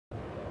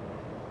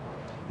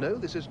No,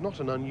 this is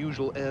not an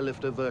unusual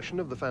airlifter version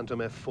of the Phantom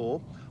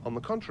F4. On the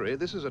contrary,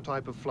 this is a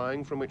type of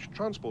flying from which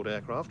transport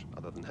aircraft,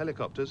 other than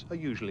helicopters, are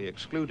usually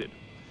excluded.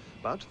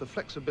 But the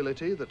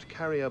flexibility that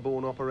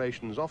carrier-borne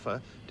operations offer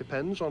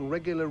depends on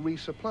regular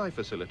resupply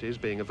facilities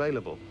being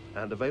available,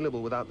 and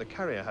available without the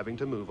carrier having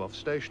to move off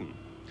station.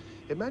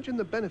 Imagine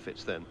the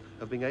benefits, then,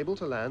 of being able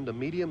to land a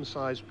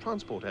medium-sized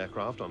transport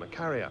aircraft on a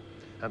carrier,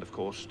 and of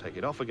course take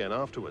it off again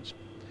afterwards.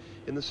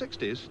 In the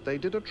 60s, they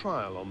did a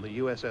trial on the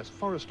USS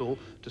Forrestal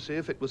to see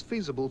if it was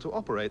feasible to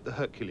operate the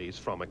Hercules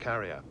from a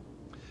carrier.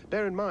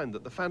 Bear in mind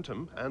that the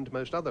Phantom, and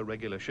most other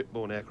regular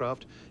shipborne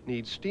aircraft,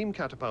 need steam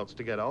catapults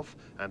to get off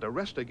and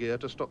arrestor gear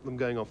to stop them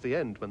going off the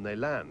end when they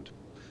land.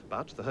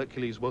 But the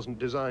Hercules wasn't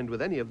designed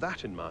with any of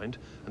that in mind,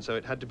 and so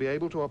it had to be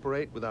able to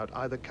operate without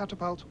either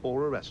catapult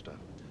or arrestor.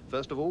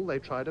 First of all, they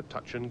tried a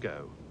touch and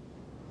go.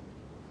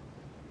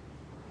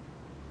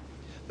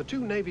 The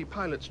two Navy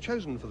pilots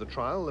chosen for the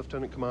trial,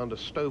 Lieutenant Commander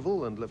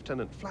Stovall and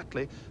Lieutenant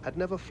Flately, had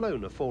never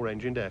flown a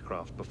four-engined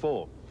aircraft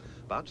before.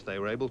 But they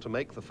were able to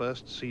make the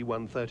first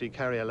C-130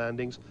 carrier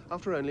landings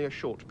after only a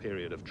short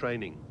period of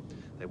training.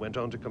 They went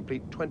on to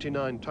complete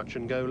 29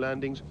 touch-and-go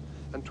landings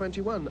and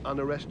 21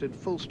 unarrested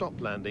full-stop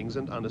landings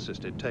and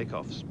unassisted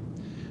takeoffs.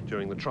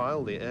 During the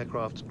trial, the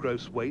aircraft's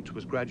gross weight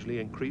was gradually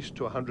increased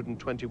to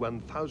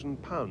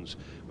 121,000 pounds,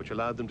 which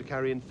allowed them to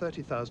carry in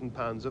 30,000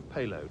 pounds of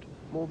payload,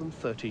 more than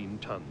 13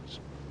 tons.